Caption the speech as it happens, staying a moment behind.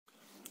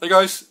Hey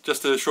guys,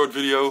 just a short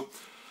video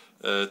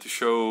to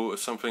show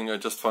something I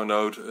just found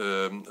out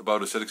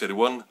about a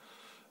ZX81,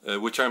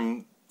 which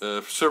I'm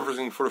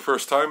servicing for the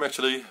first time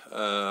actually.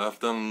 I've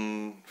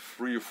done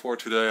 3 or 4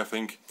 today, I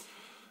think.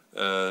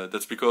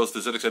 That's because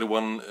the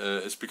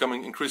ZX81 is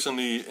becoming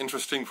increasingly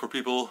interesting for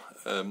people,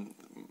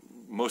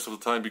 most of the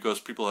time because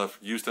people have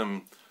used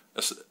them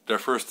as their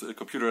first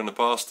computer in the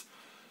past.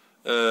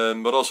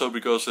 But also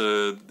because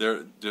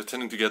they're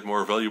tending to get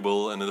more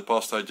valuable, and in the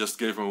past I just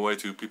gave them away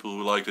to people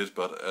who liked it,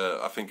 but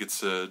I think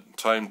it's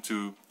time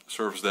to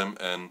service them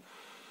and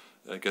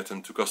get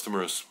them to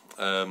customers,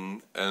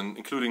 and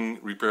including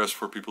repairs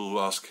for people who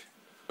ask.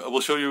 I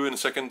will show you in a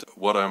second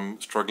what I'm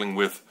struggling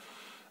with,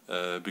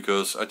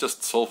 because I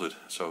just solved it,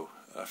 so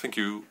I think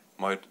you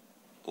might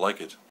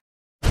like it.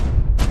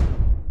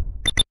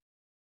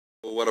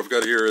 What I've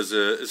got here is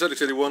a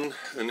ZX81,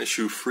 an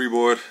issue 3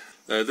 board.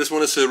 This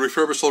one is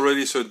refurbished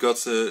already, so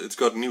it's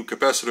got new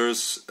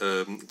capacitors,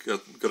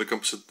 got a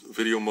composite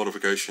video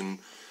modification,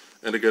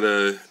 and I got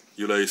a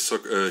ULA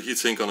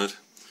heatsink on it.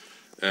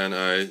 And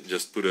I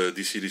just put a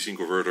DC-DC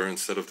converter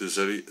instead of the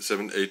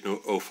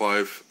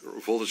ZX81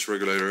 voltage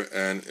regulator,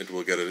 and it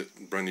will get a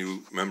brand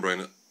new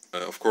membrane.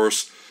 Of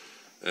course,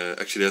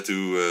 actually had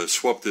to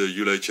swap the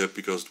ULA chip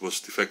because it was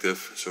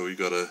defective, so we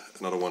got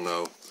another one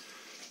now.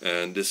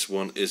 And this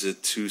one is a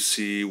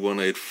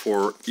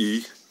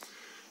 2C184E.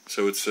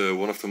 So it's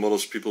one of the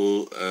models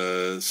people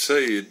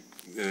say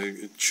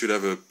it should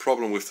have a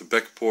problem with the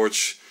back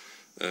porch,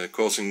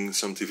 causing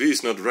some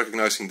TVs not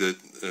recognizing the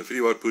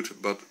video output,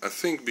 but I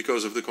think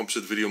because of the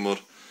composite video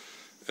mod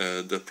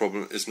that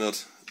problem is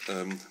not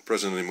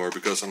present anymore,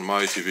 because on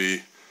my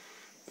TV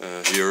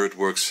here it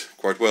works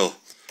quite well.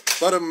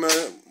 But I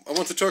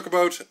want to talk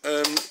about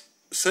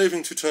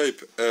saving to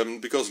tape,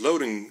 because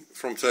loading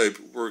from tape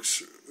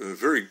works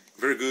very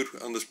good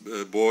on this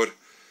board.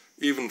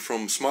 Even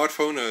from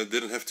smartphone, I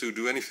didn't have to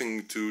do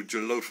anything to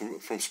load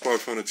from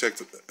smartphone,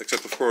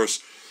 except of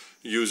course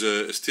use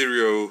a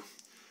stereo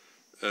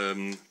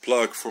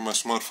plug for my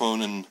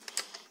smartphone,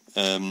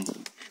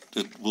 and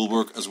it will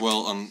work as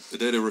well on a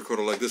data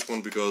recorder like this one,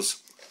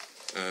 because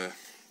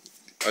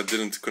I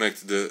didn't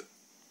connect the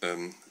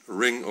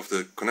ring of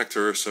the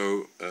connector,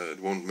 so it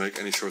won't make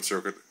any short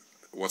circuit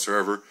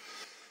whatsoever.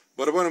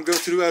 But what I'm going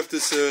to do, I have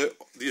these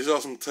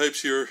awesome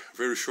tapes here,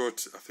 very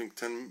short, I think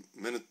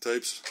 10-minute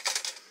tapes.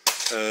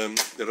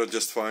 That are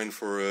just fine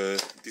for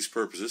these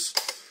purposes,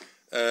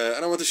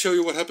 and I want to show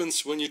you what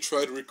happens when you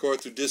try to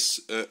record to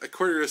this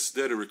Aquarius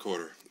data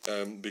recorder,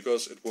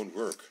 because it won't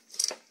work.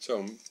 So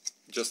I'm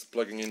just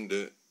plugging in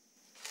the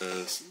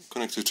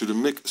connector to the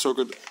mic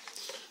socket,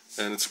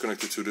 and it's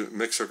connected to the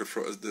mic socket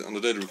on the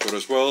data recorder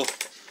as well.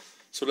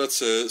 So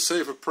let's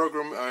save a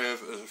program. I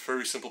have a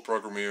very simple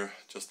program here,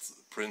 just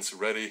prints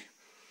ready,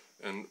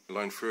 and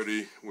line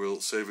 30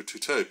 will save it to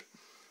tape.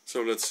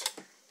 So let's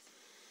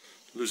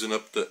loosen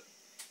up the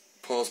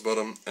pause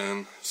button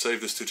and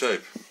save this to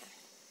tape,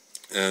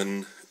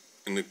 and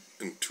in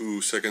 2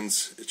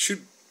 seconds it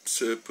should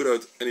put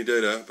out any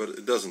data, but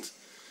it doesn't.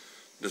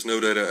 There's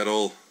no data at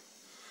all,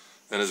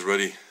 and it's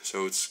ready,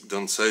 so it's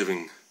done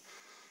saving.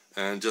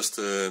 And just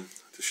to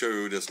show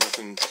you there's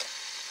nothing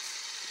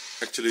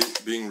actually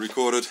being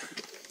recorded,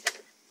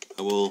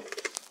 I will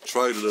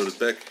try to load it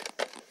back.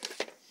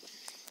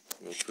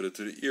 We'll put it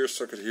to the ear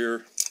socket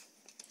here,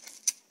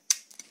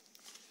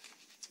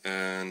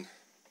 and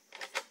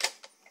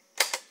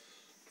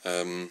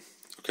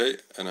okay,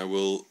 and I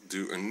will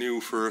do a new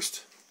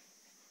first.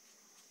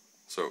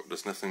 So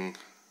there's nothing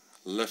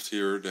left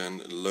here,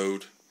 then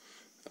load.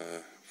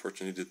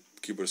 Fortunately the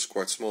keyboard is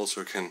quite small,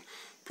 so I can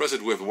press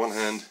it with one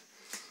hand,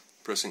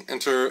 pressing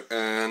enter,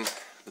 and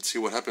let's see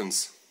what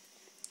happens.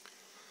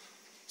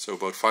 So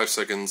about 5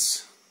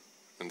 seconds,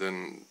 and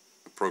then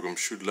the program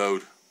should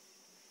load.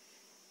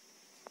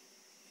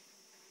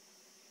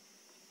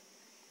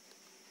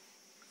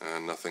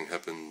 And nothing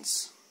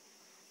happens.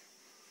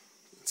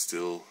 It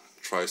still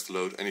tries to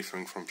load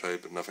anything from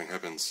tape, but nothing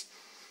happens.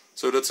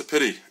 So that's a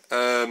pity.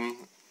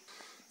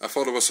 I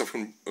thought there was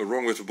something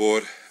wrong with the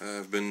board.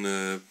 I've been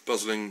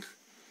puzzling,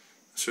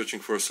 searching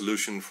for a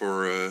solution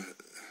for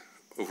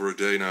over a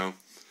day now.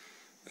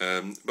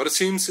 But it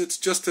seems it's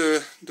just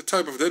the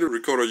type of data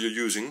recorder you're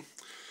using.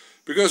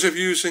 Because if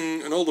you're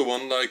using an older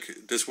one like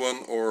this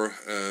one, or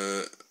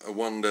a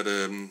one that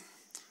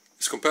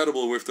is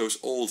compatible with those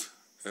old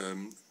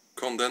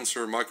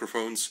condenser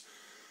microphones,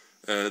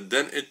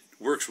 then it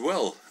works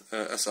well,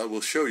 as I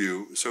will show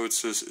you. So it's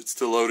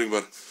still loading,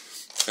 but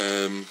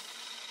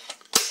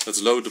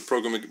let's load the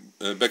program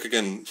back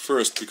again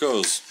first,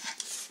 because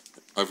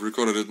I've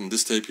recorded it in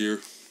this tape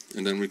here,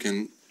 and then I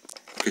can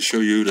show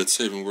you that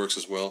saving works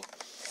as well.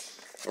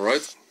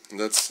 Alright,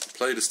 let's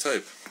play this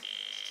tape.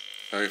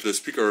 I have the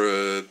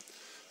speaker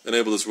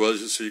enabled as well,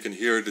 so you can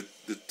hear the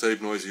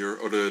tape noise here,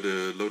 or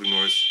the loading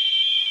noise.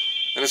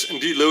 And it's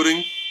indeed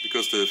loading,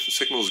 because the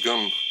signal is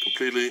gone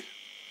completely,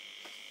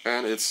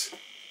 and it's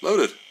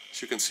loaded,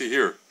 as you can see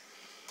here.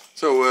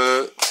 So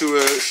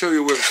to show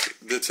you with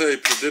the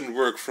tape that didn't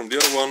work from the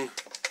other one,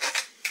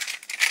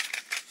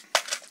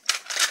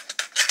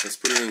 Let's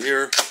put it in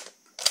here.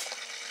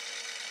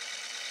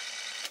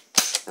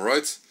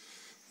 Alright,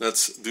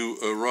 let's do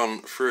a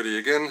run 30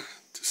 again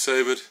to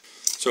save it.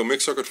 So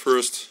mix socket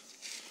first.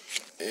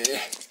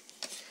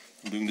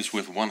 I'm doing this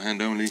with one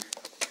hand only.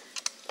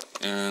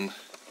 And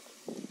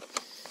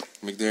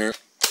make there.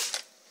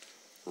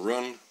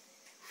 Run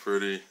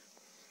 30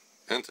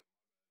 enter.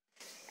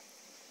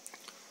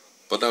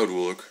 But now it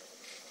will work.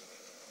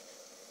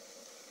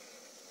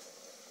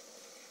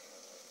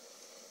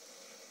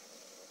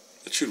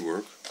 It should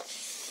work.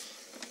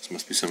 This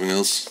must be something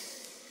else.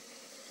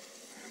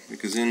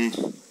 Make us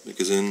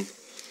in.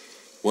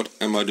 What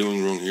am I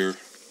doing wrong here?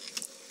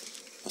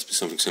 Must be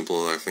something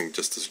simple, I think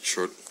just a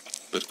short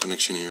bit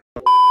connection here.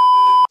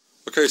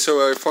 Okay,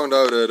 so I found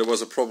out there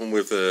was a problem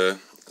with the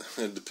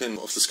pin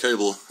of this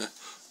cable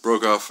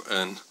broke off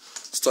and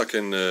stuck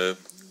in the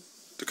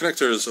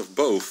connectors of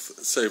both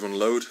save and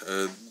load.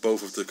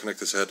 Both of the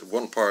connectors had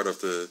one part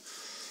of the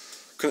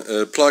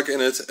plug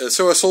in it.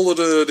 So I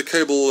soldered the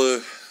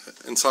cable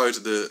inside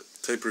the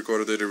tape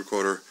recorder, data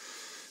recorder,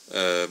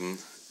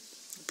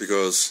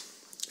 because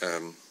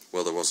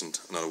well, there wasn't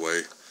another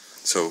way.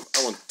 So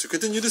I want to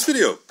continue this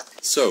video.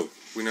 So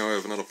we now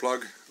have another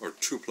plug, or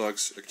two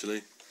plugs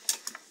actually.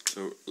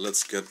 So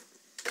let's get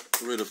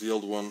rid of the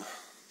old one.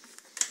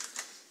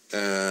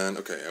 And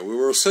okay, we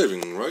were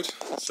saving, right?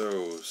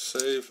 So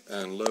save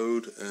and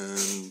load,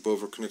 and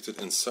both are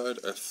connected inside.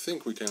 I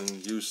think we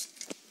can use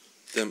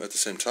them at the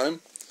same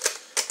time.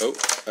 Oh,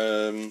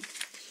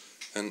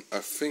 and I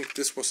think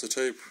this was the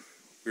tape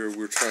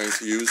we're trying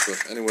to use,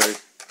 but anyway,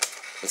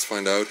 let's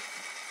find out.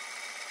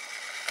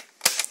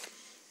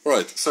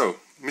 Right, so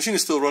machine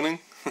is still running.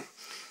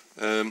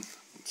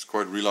 It's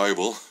quite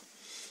reliable.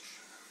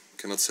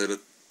 Cannot say that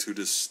to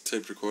this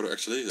tape recorder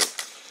actually.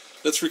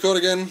 Let's record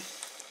again.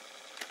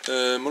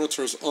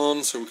 Monitor is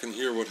on so we can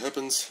hear what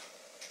happens.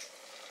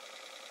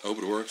 I hope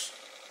it works.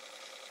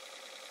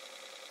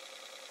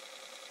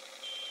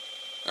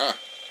 Ah,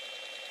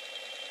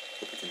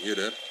 hope you can hear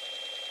that.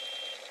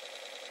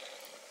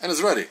 And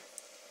it's ready.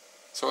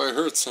 So I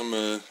heard some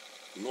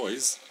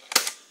noise.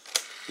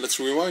 Let's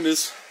rewind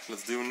this.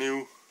 Let's do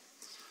new.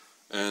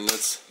 And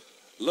let's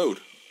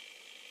load.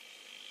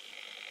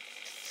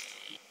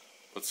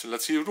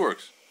 Let's see if it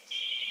works.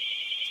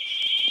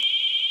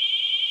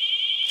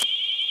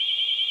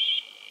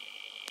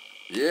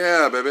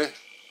 Yeah, baby.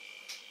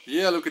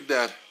 Yeah, look at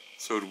that.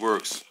 So it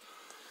works.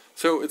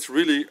 So it's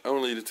really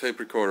only the tape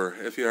recorder.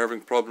 If you're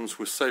having problems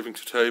with saving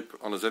to tape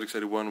on a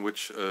ZX81,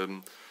 which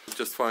is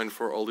just fine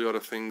for all the other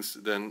things,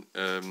 then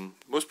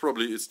most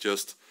probably it's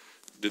just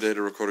the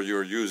data recorder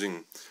you're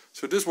using.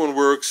 So this one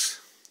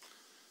works,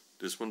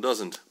 this one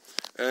doesn't.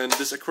 And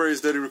this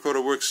Aquarius data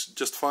recorder works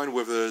just fine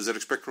with a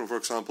ZX Spectrum, for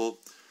example.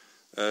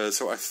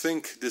 So I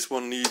think this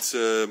one needs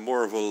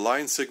more of a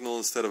line signal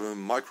instead of a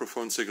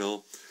microphone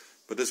signal.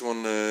 But this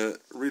one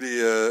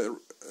really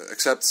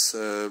accepts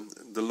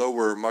the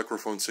lower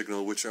microphone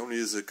signal, which only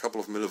is a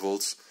couple of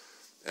millivolts,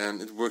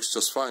 and it works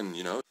just fine,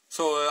 you know.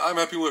 So I'm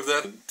happy with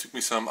that. It took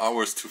me some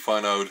hours to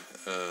find out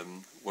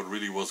what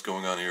really was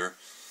going on here.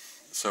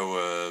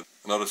 So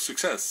another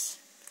success.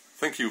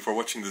 Thank you for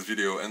watching this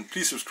video, and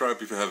please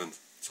subscribe if you haven't.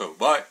 So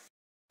bye!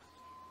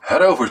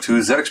 Head over to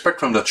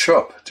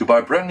zxspectrum.shop to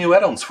buy brand new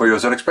add-ons for your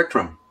ZX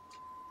Spectrum.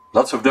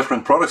 Lots of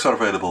different products are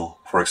available,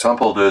 for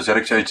example the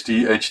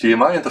ZX80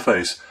 HDMI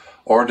interface,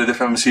 or the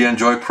DiffMC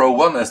Enjoy Pro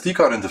 1 SD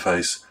card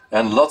interface,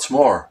 and lots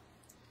more.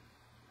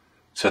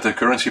 Set the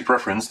currency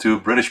preference to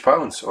British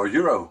pounds or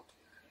euro,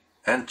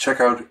 and check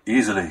out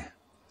easily.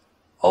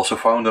 Also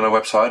found on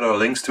our website are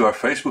links to our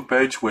Facebook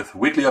page with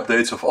weekly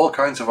updates of all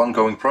kinds of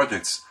ongoing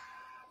projects.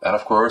 And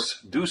of course,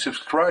 do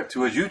subscribe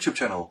to our YouTube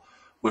channel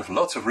with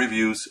lots of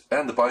reviews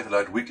and the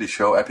ByteDelight weekly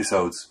show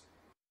episodes.